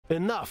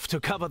Enough to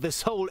cover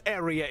this whole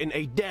area in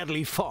a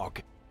deadly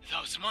fog.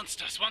 Those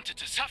monsters wanted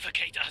to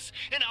suffocate us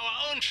in our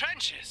own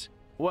trenches.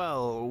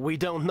 Well, we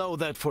don't know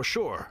that for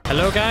sure.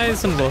 Hello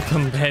guys and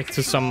welcome back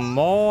to some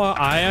more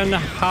Iron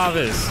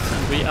Harvest.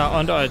 We are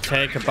under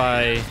attack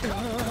by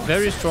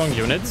very strong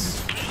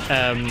units.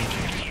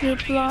 You're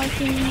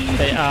blocking.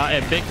 They are a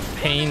big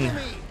pain.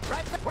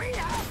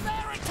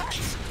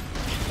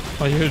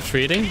 Are you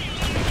retreating?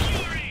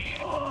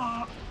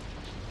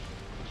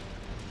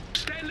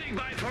 Standing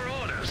by for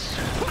orders.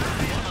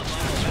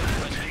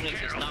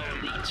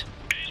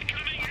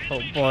 Oh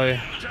boy,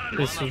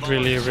 this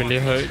really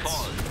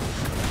hurts.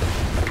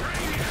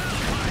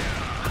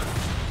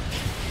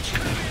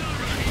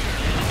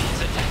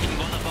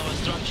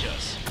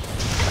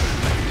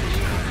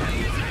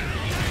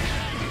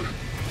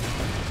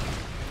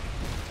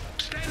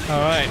 All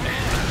right.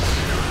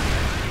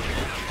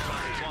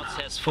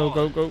 Go.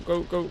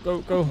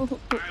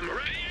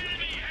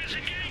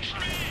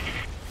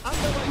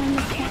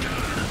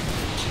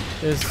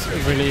 This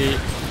really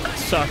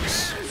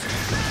sucks.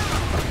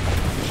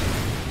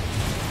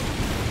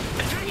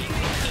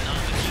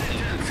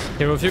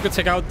 Here, if you could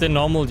take out the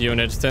normal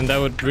units, then that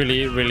would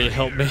really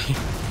help me.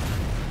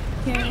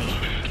 Yeah.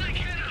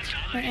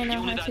 I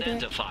know how to do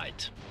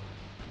it.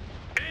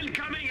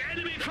 Incoming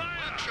enemy fire.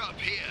 Workshop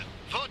here.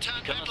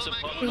 Photon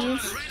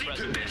Please.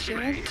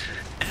 Good.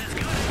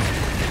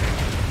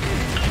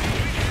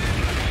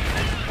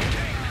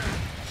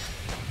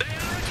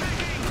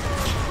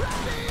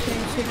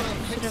 Should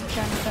have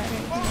done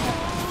better.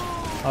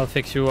 I'll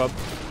fix you up.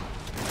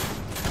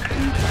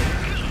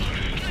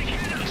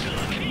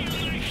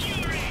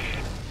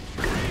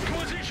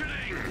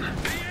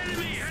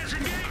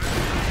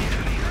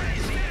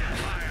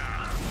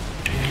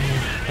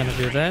 Gonna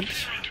do that.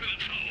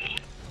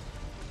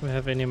 Do we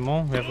have any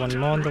more? We have one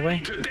more on the way.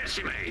 To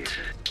decimate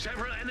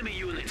several enemy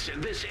units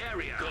in this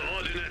area.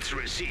 Coordinates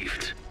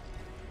received.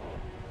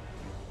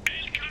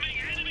 Incoming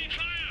enemy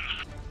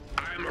fire.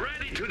 I'm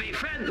ready to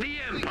defend the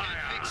Empire. We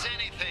can't fix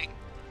anything.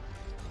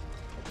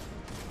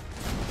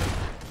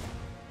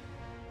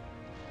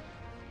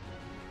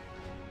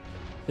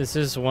 This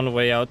is one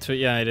way out to...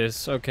 Yeah, it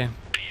is. Okay.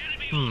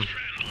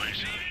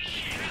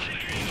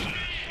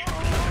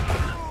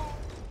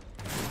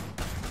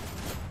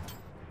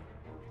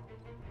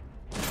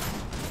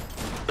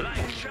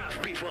 Like chaff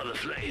before the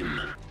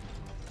flame.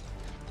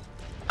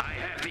 I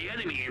have the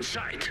enemy in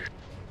sight.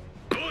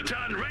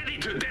 Bhutan ready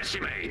to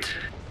decimate.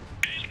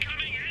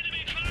 Incoming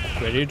enemy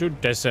fire. Ready to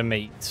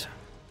decimate.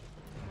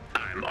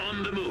 I'm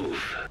on the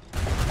move.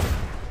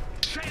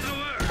 Say the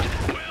word.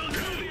 Will do.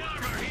 The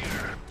armor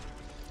here.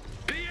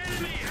 The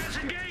enemy has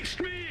engaged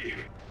me.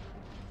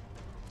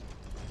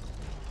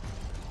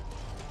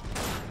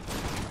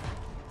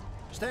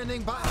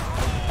 Standing by.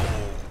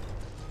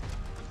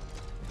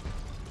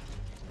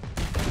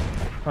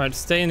 Alright,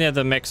 stay near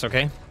the mechs,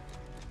 okay?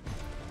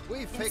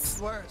 We fixed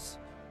worse.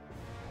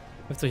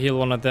 We have to heal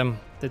one of them.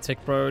 They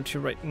take priority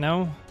right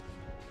now.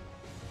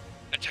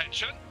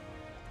 Attention.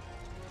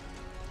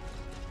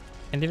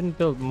 And even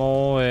build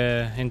more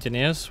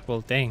engineers.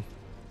 Well, dang.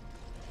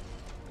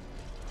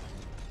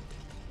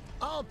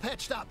 All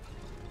patched up.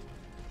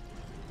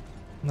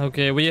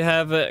 Okay, we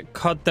have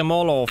cut them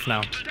all off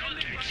now.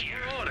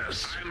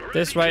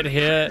 This right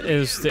here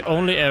is the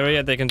only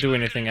area they can do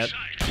anything at.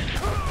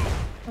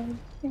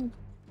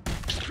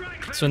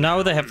 So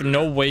now they have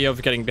no way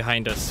of getting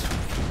behind us.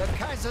 The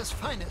Kaiser's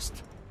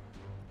finest.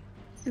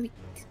 Sweet.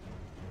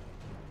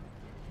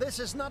 This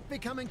is not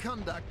becoming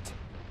conduct.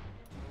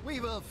 We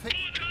will fix.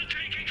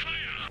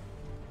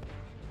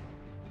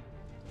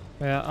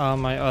 Where are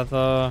my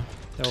other...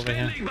 They're over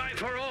here. Standing by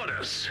for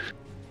orders.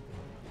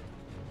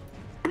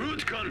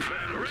 Route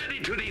confirmed.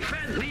 Ready to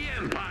defend the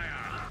Empire.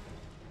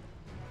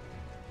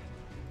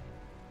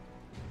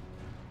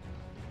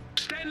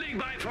 Standing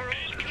by for orders.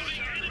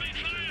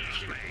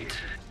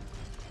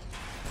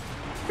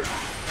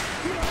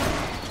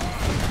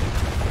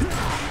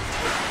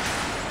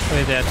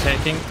 Wait, they're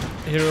attacking.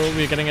 Hero,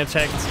 we're getting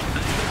attacked.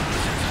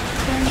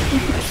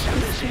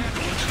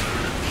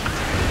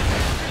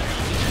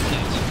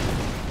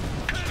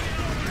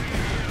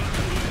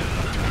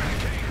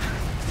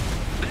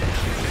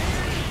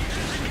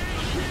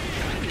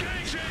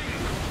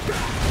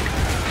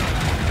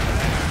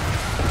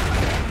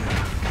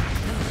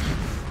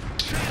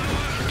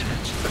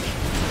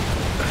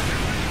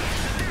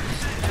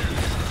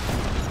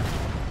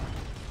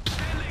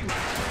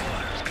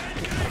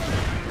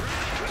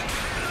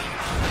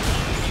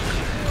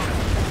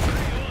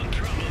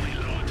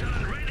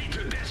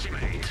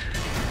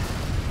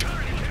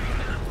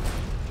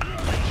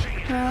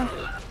 Well,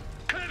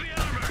 I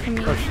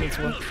mean,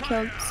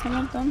 killed some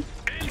of them.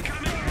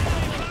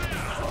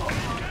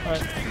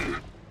 Alright.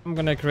 I'm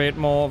gonna create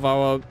more of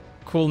our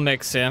cool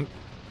mechs here.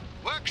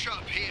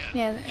 Workshop here.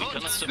 Yeah,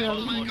 it's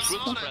really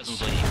useful.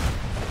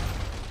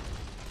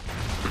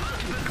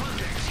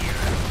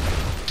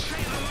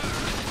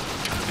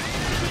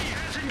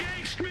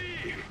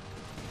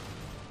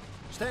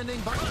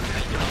 Standing by.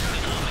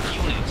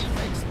 Unit.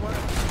 Fixed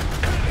worse.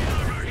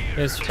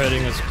 It's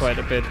hurting us quite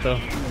a bit though.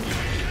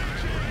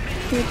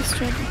 We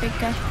destroyed the big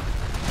guy.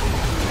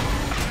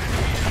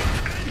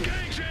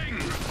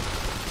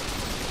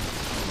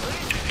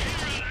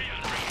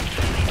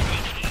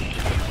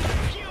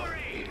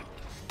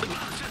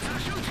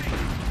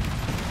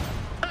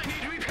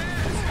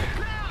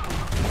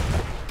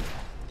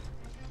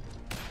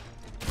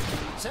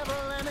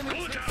 Several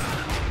enemies.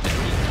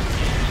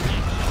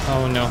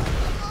 Oh no.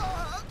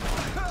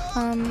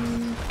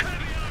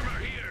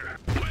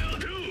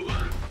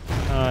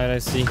 Alright, I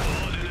see. He's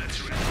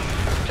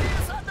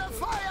under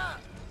fire.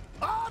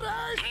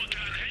 Orders.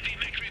 Heavy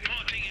mech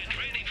reporting and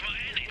ready for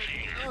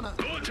anything. Oh, no.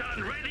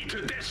 Gotan ready to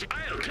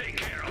I'll take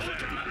care of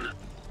them.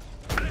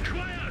 And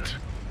quiet.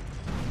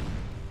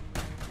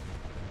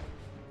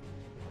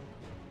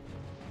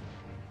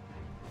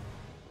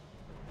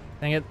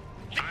 Dang it.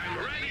 I'm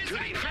ready to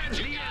defend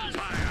the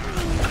Empire.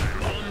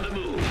 I'm on the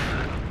move.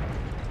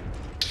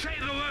 Say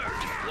the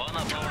word. One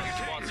of our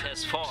squads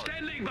has fallen.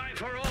 Standing by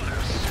for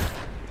orders.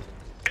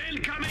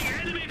 Incoming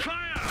enemy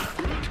fire.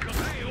 Root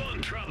company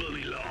won't trouble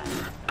me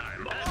long.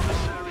 I'm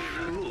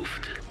officer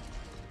removed.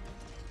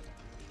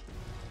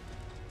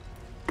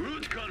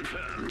 Route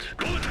confirmed.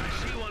 Good, I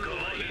see one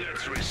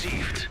coordinates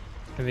received.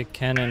 Heavy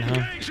cannon, huh?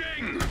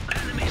 Engaging!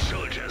 Enemy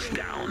soldiers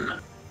down.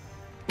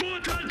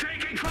 Bhutan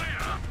taking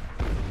fire!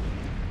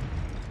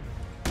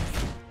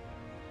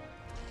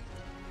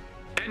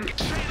 And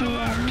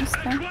almost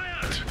done.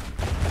 quiet!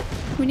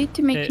 We need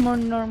to make Hey. more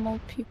normal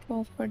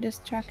people for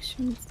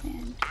distractions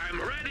and I'm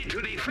ready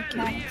to defend the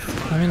mechanics.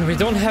 Empire. I mean, we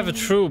don't have a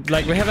troop.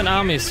 Like, we have an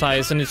army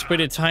size and it's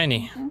pretty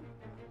tiny.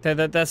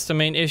 That's the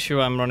main issue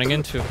I'm running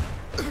into.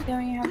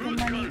 Don't you have the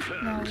money?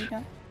 No, we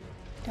don't.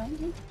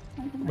 Don't we?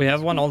 We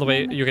have one all the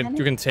way. You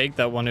can take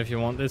that one if you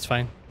want. It's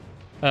fine.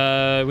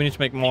 We need to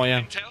make more,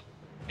 yeah. Intel,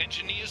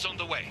 engineers on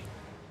the way.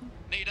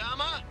 Need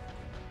armor?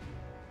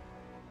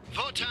 We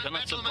Votan cannot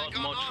battle support mech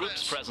on more troops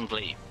orders.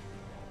 presently.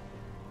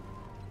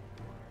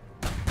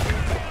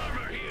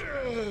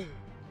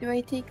 Do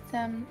I take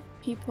some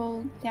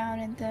people down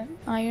in the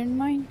iron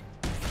mine?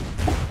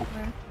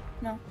 Or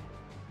no?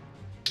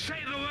 Say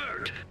the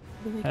word!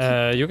 Do we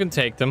keep- You can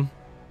take them.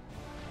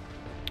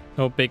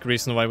 No big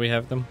reason why we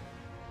have them.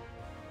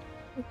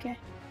 okay.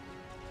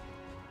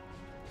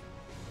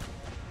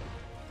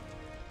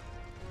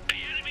 The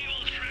enemy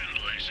will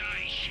tremble as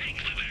I shake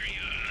the very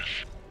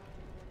earth.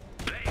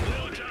 They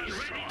will be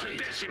ready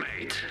to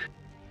decimate.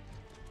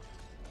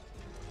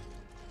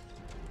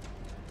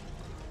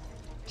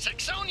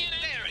 Saxonian,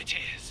 There it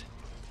is.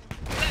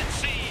 let's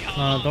see how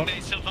long don't- they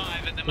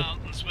survive in the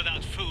mountains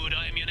without food or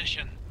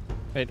ammunition.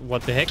 Wait,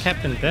 what the heck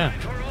happened there?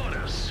 For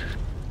orders.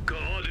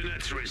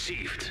 Coordinates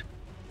received.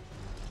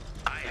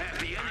 I have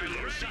the enemy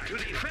ready to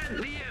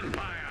defend the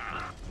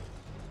Empire.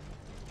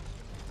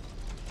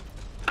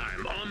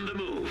 I'm on the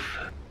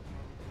move.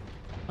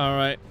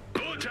 Alright.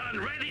 Bhutan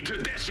ready to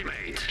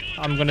decimate.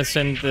 I'm gonna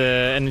send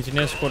the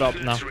engineer squad up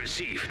now. Coordinates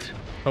received.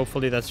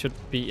 Hopefully that should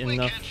be We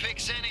enough. can't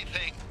fix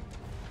anything.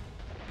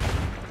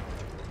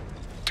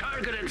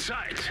 Target in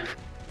sight.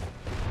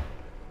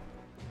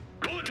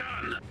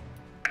 Bhutan!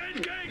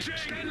 Engaging!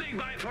 Standing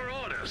by for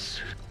orders.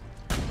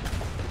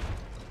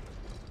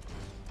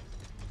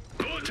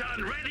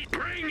 Bhutan ready.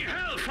 Bring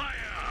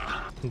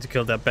hellfire! Need to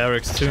kill that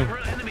barracks too.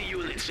 Several enemy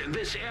units in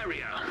this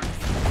area.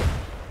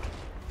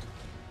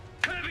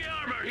 Heavy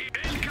armor here.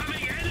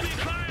 Incoming enemy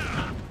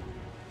fire!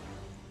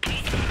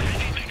 Bhutan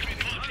heavy mech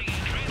reporting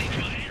and ready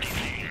for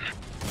anything.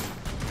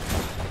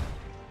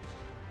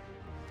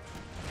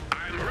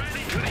 I'm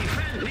ready to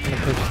defend the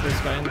Push this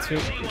guy in too.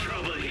 See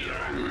trouble here.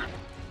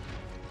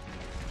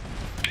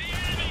 The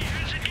enemy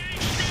has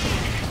engaged me.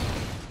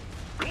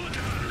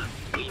 Bhutan.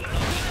 We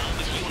lost an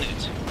armored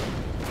unit.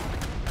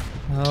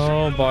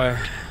 Oh boy.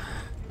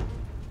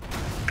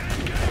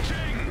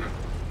 Engaging.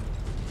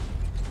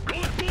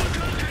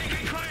 Bhutan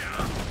taking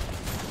fire.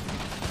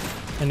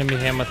 Enemy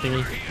hammer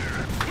thingy.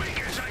 Here, quick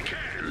as I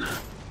can.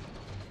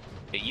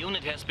 A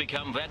unit has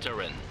become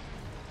veteran.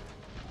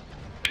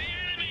 The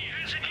enemy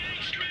has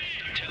engaged me.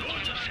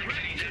 Bhutan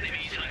ready to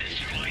meet and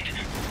destroyed.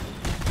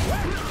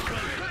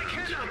 I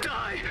cannot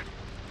die.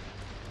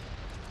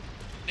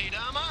 Need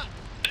armor?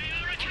 They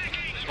are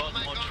attacking. Support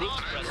more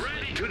troops presently.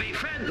 Ready to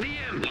defend the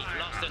We've Empire.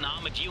 lost an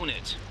armored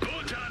unit.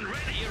 Bhutan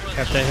ready.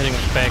 Have they're hitting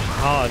us back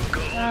hard.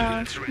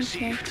 Coordinates okay.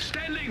 received.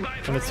 Standing by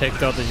I'm for gonna take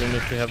the other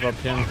unit we have up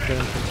here and get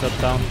them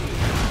shut down.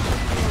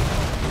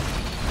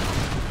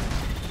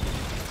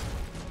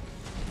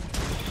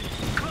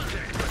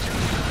 contact.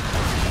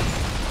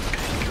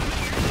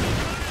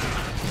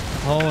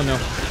 Oh no.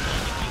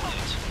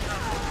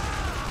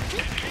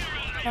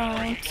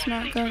 Oh, it's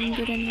not going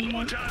good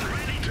anymore. Bhutan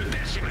ready to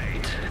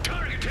decimate.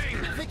 Targeting.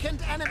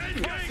 Significant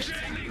enemy forces.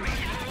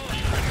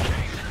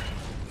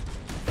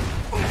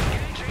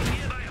 Engaging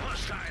nearby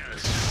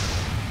hostiles.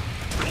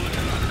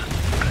 Bhutan.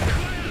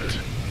 Quiet.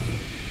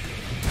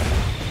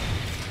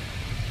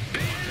 The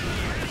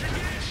enemy has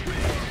engaged me.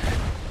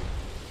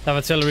 Have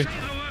artillery.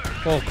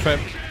 Oh crap.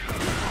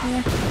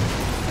 Yeah.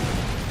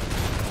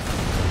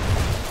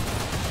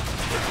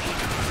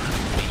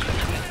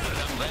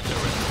 Become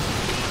veteran.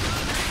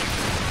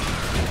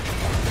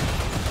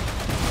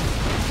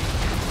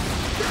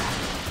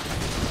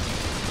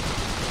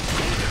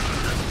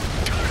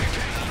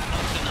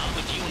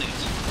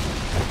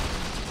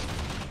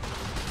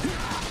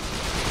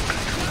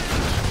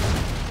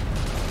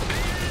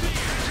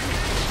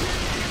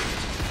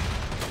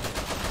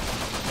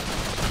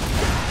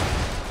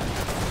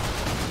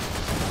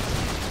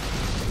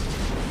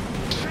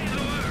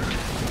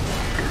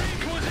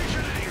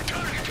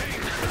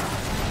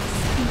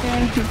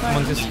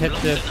 on, just hit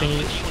the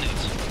thingy.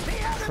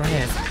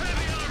 Crap.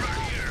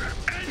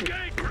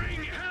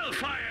 Bring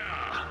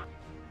hellfire!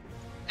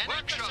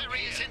 Workshop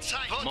is in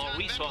sight. More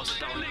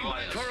resources are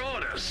required. For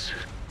orders.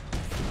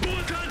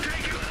 Bulldozer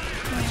taking the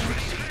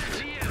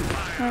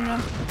Oh no.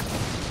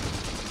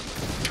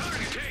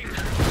 targeting.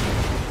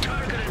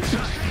 Target in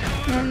sight.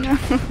 Oh no.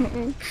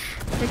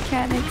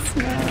 Mechanics,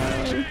 no.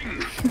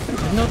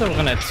 I know they were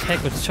gonna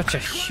attack with such a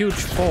huge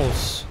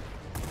force.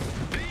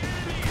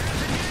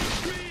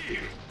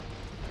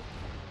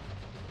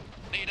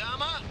 Need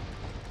armor?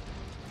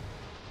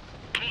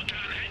 Put on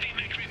heavy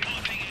mech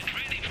reporting and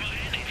ready for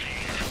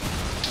anything.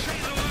 Say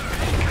the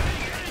word.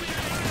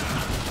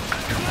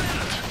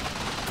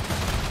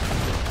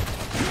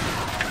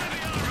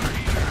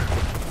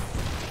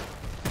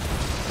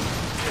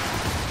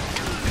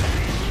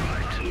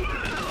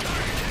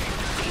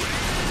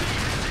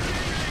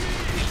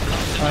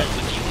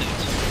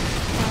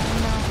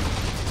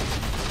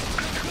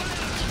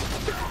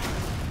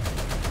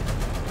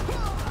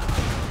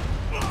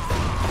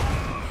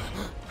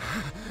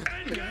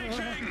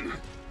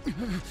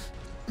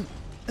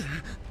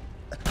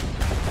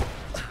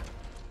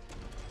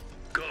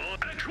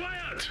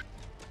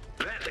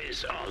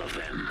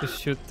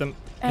 Just shoot them.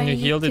 Can you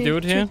heal the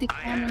dude here?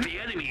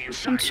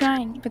 I'm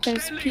trying, but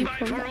there's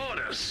people there.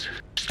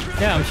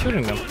 Yeah, I'm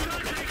shooting them.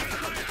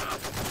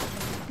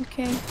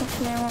 Okay,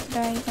 hopefully I won't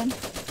die again.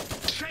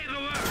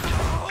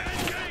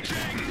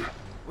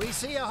 We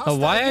see a Oh, hostile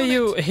why are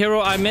you, unit.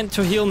 hero? I meant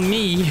to heal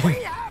me.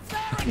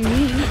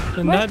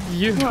 Me? Not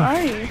you. Who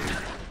are you?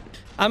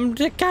 I'm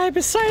the guy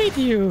beside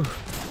you.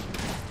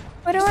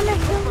 What do I want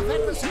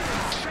to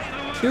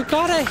do? You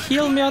gotta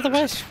heal me,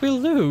 otherwise we'll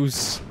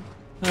lose.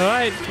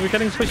 Alright, we're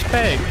getting pushed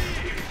back.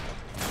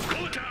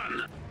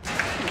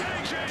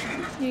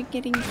 You're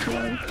getting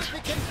killed.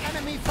 Weaken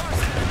enemy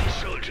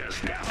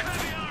forces.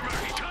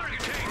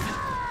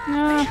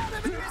 No.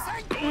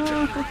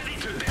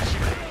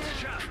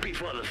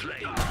 Before the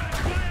flame.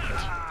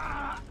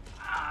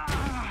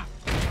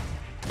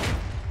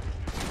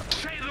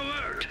 Say the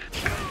word.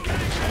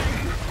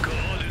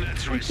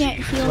 Coordinates I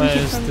can't heal Where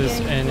you is from this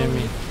getting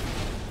enemy?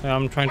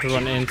 I'm trying to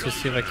run in to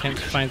see if I can't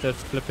find that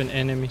flipping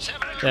enemy.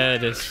 There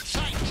it is.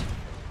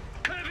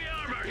 heavy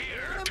armor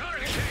here.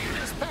 Targeting.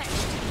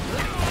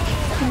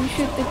 Can you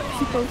shoot the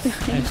people I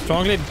behind?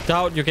 strongly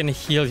doubt you can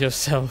heal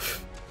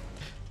yourself.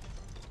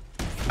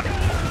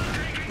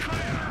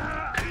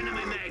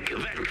 Enemy mech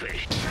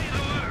vanquished. Say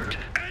the word.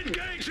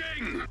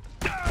 Engaging.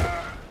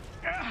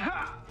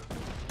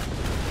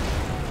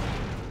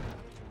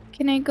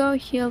 Can I go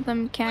heal the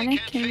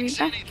mechanic? Can we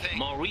back?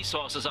 More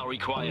resources are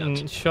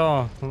required.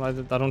 Sure. I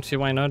don't see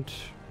why not.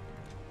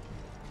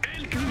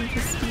 I'm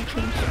just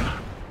thinking.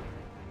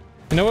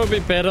 You know what would be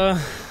better?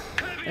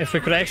 If we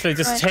could actually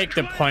just take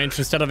the points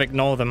instead of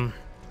ignore them.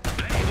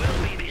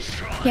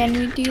 Can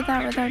we do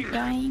that without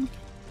dying?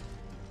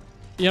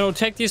 You know,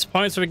 take these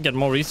points so we can get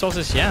more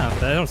resources? Yeah,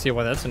 I don't see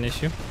why that's an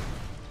issue.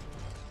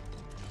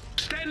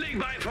 Standing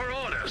by for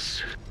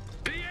orders.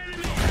 The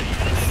enemy.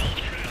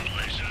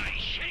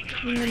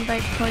 You mean by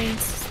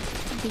points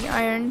the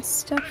iron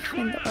stuff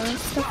and the oil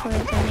stuff, or the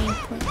main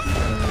point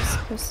that we're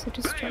supposed to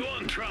They destroy?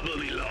 won't trouble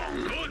me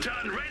long. Put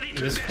on ready We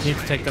to just need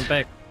to take them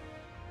back.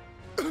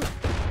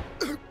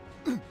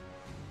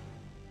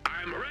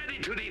 I'm ready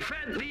to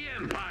defend the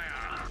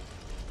Empire.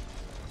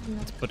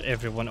 Let's put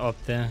everyone up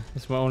there.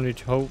 It's my only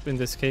hope in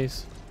this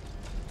case.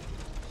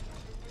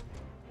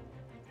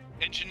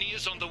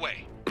 Engineers on the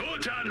way.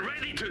 Put on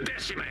ready to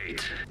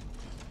decimate.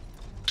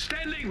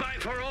 Standing by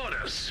for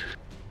orders.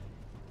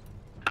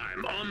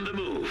 I'm on the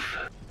move.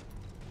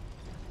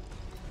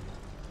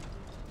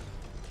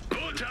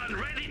 Put on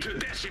ready to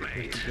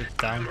decimate. Get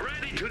down. I'm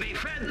ready to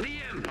defend the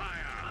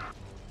Empire.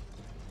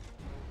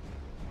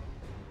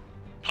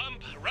 Pump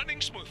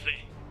running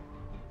smoothly.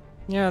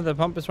 Yeah, the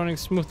pump is running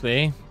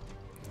smoothly.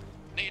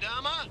 Need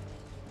armor?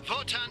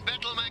 Photon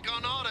battle mech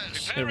on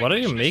orders. Hey, what are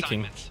you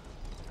making?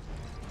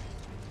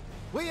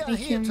 We are Make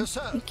here him to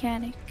serve.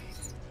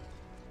 mechanics.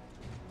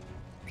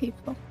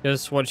 People.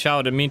 Just watch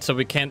out, it means that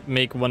we can't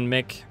make one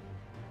mech.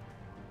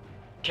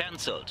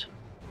 Cancelled.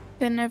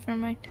 Then never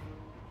mind.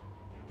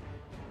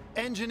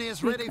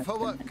 Engineers ready for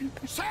work.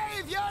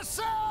 Save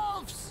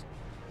yourselves!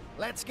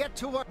 Let's get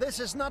to work. This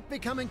is not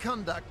becoming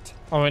conduct.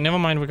 Oh, wait, never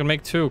mind, we can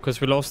make two, because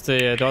we lost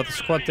the other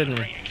squad, didn't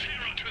we?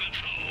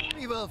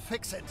 We will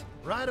fix it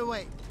right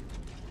away.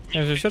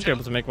 Yeah, we should be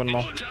able to make one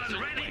more. Put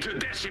on ready to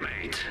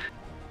decimate.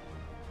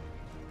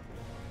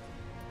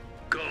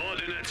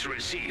 Coordinates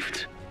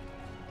received.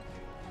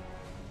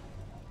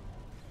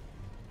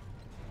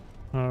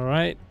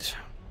 Alright.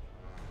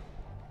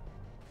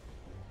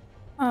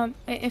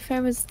 If I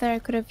was there, I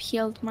could have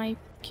healed my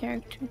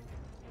character.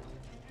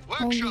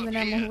 Only Workshop when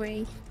I'm here.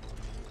 away.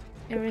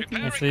 Everything.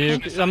 Actually,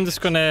 I'm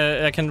just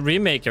gonna... I can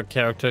remake your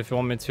character if you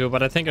want me to,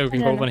 but I think I can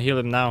go over and heal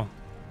him now.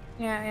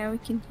 Yeah, we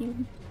can heal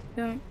him.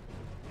 Don't.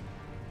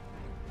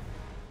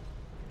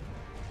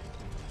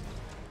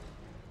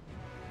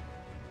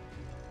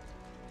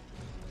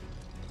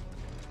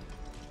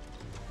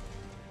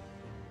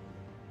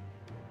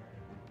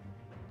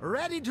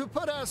 Ready to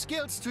put our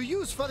skills to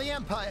use for the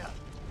Empire.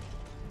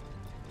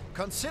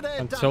 Consider I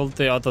it done. told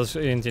the other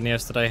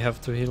engineers that I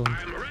have to heal.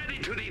 I'm ready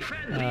to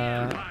defend the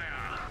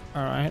Empire.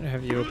 Alright,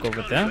 have you go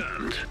over there.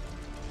 Confirmed.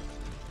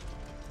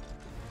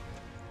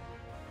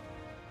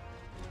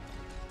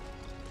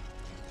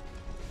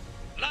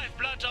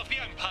 Lifeblood of the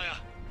Empire.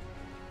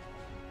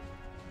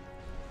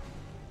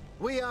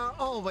 We are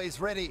always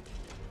ready.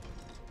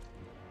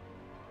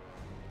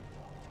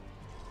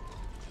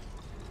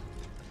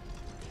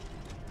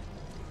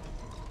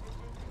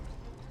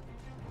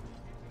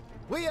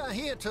 We are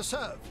here to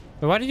serve.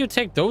 But why did you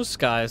take those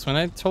guys when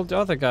I told the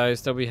other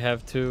guys that we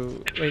have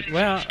to... Wait,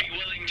 where? Be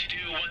willing to do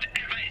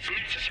whatever is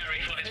necessary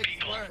for its It's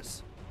people.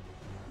 worse.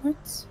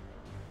 What?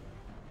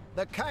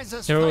 The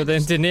Kaiser's No, fight the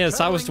is engineers.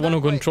 I was the one who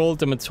traveling that way. controlled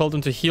them and told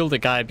them to heal the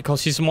guy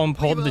because he's more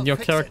important than will your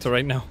fix character it.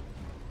 right now.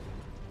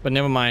 But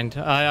never mind.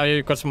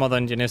 I got some other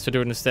engineers to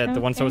do it instead.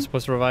 The ones that Okay. were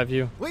supposed to revive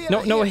you. We No,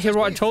 are no, here to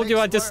hero. I be told you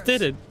I fixed just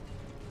did worse.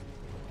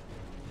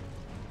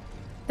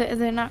 it.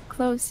 They're not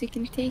close. You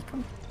can take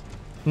them.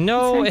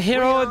 No, We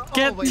hero, are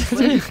get always the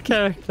ready.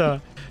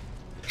 character.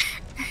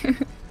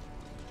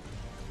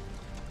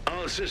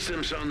 All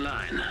systems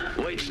online.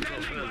 Waiting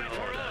for further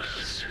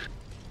orders.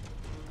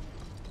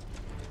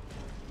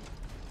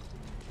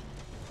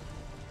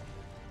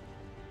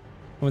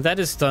 When that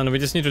is done, we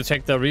just need to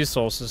take their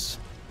resources.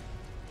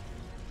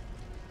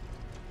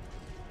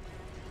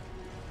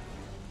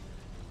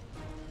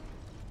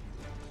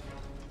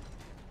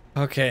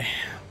 Okay.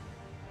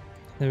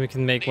 Then we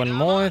can make one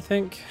more, I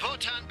think.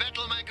 Photon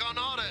battle mech on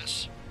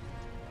orders.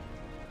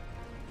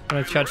 I'm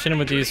gonna charge in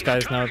with these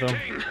guys now, though.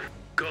 Targeting.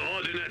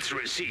 Coordinates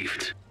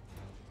received.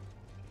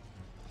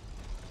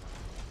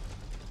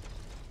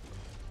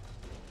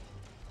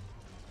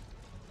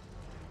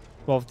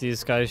 Both of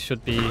these guys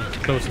should be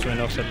close to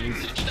enough at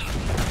least.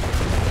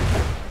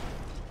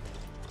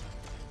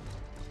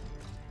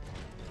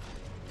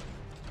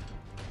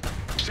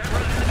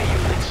 Several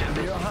enemy units in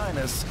the Your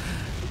Highness,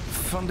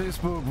 Von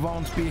Duisburg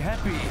won't be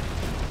happy.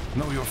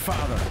 Know your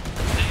father.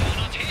 They are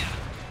not here.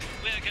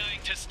 We're going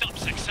to stop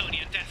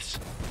Saxonian deaths.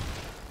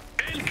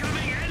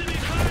 incoming enemy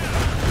fire.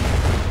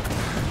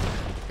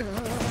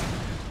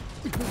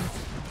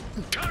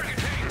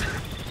 Targeting.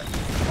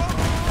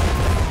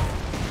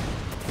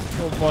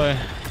 Oh boy.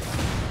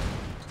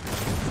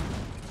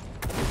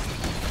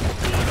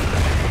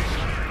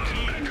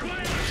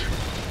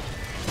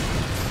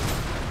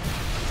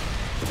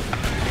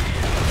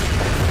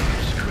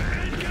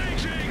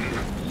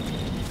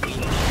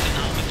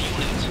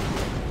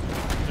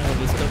 Yeah,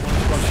 this got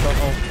one shot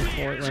off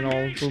before it went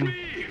all boom.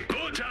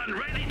 Bhutan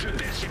ready to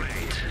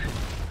decimate.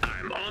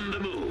 I'm on the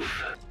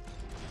move.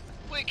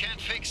 We can't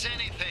fix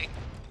anything.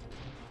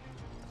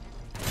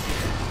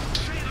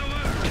 Say the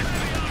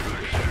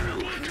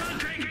word. Bhutan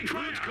taking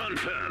fire.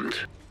 Confirmed.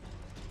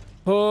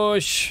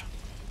 Push.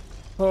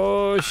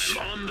 Push.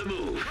 I'm on the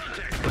move.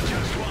 Protect for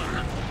just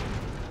one.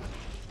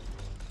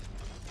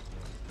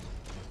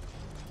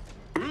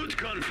 Route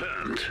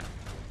confirmed.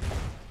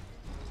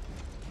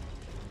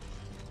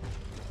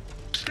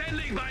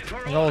 Standing by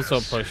for And also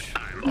orders. push.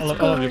 I'm All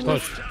of you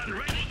push. Bhutan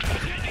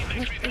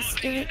ready. Let's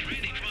do it.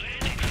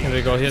 Here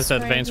we go. Here's the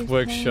Sorry, advanced just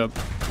workshop.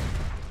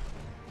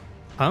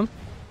 Huh?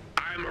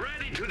 I'm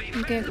ready to I'm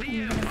defend good.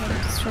 the I'm gonna go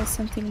destroy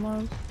something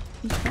more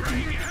important.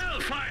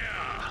 Hellfire.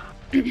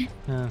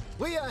 Yeah.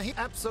 We are here.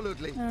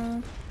 Absolutely.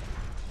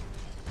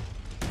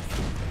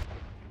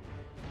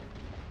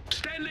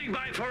 Standing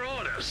by for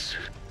orders.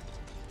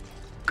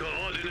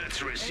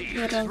 Coordinates received.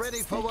 What else ready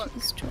is for there work. to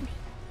destroy?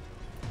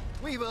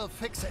 We will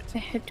fix it. The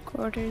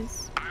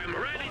headquarters. I'm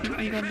ready to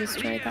I'm gonna defend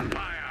destroy the them.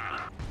 Empire.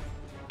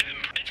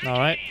 All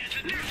right.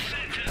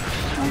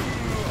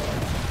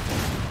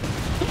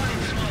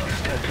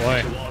 Oh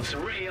boy. Towards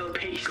real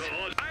peace.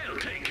 God, I'll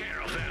take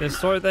care of them.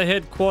 Destroy the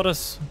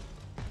headquarters.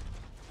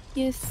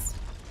 Yes.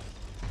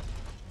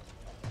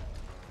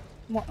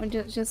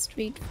 Just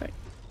read for it.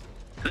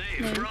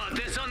 They've brought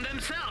this on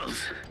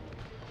themselves.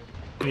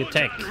 We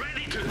attack. Bhutan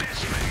ready to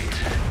decimate.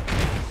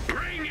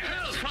 Bring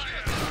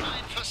hellfire.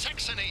 Line for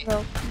Saxony.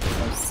 Well,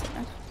 close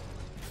enough.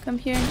 Come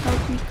here and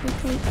help me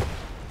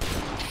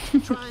quickly.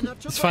 Try not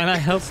to It's fine, I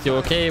helped you,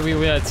 okay? We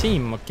were a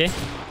team, okay?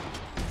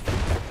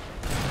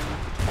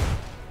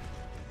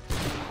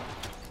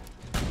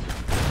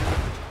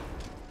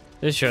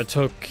 This sure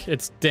took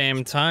its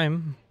damn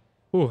time.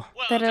 Ooh,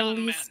 Well That at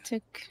done, least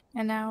took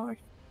an hour.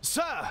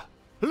 Sir,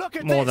 look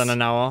at more this! than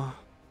an hour.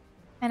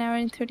 An hour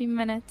and 30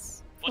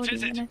 minutes. What 40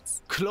 is it?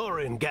 minutes.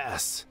 Chlorine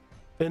gas.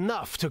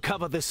 Enough to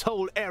cover this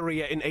whole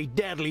area in a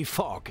deadly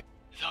fog.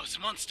 Those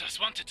monsters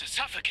wanted to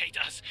suffocate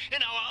us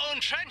in our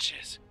own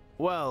trenches.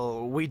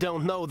 Well, we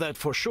don't know that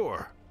for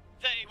sure.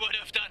 They would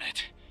have done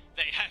it.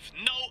 They have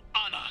no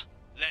honor.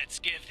 Let's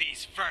give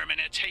these vermin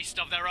a taste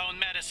of their own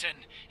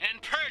medicine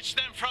and purge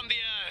them from the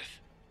earth.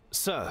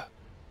 Sir,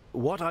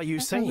 what are you Are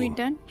we saying?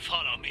 done?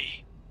 Follow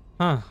me.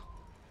 Huh.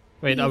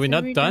 Wait, are Yes, we are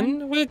not we done?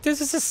 done? Wait,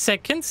 this is a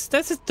second?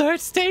 That's a third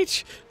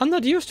stage? I'm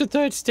not used to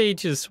third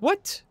stages.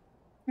 What?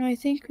 No, I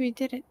think we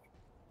did it.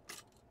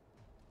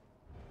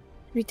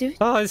 We do?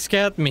 Oh, it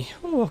scared me.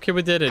 Oh, okay,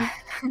 we did it.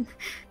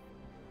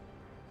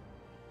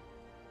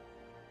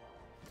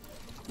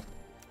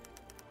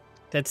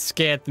 That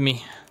scared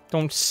me.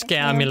 Don't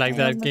scare me like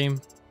that, game.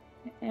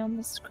 I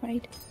almost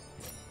cried.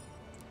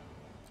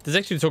 This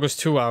actually took us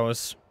 2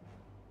 hours.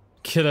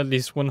 Kill at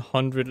least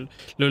 100.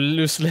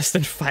 Lose less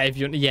than 5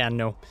 units. Yeah,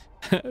 no.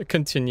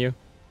 Continue.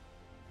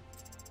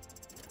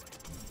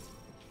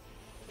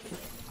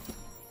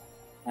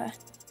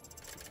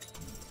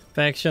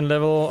 Faction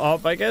level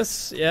up, I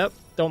guess. Yep.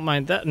 Don't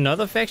mind that.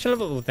 Another faction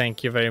level? Oh,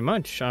 thank you very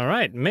much.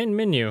 Alright, main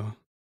menu.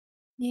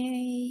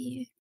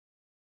 Yay.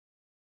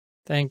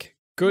 Thank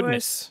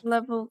goodness. Worst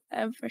level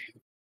ever.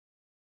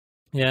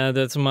 Yeah,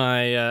 that's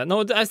my...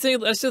 no, I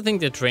still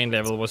think the train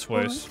level was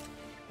worse.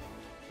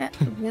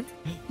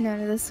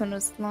 No, this one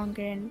was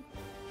longer and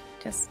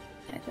just...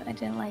 I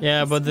didn't like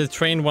Yeah, but one. the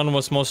train one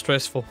was more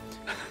stressful.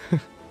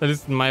 That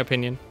is in my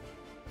opinion.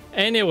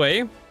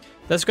 Anyway,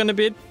 that's gonna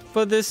be it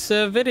for this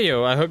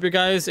video. I hope you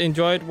guys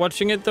enjoyed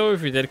watching it though.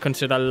 If you did,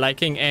 consider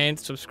liking and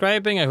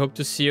subscribing. I hope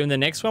to see you in the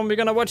next one. We're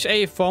gonna watch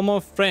A Former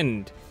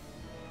Friend.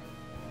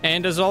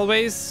 And as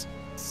always,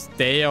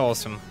 stay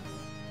awesome.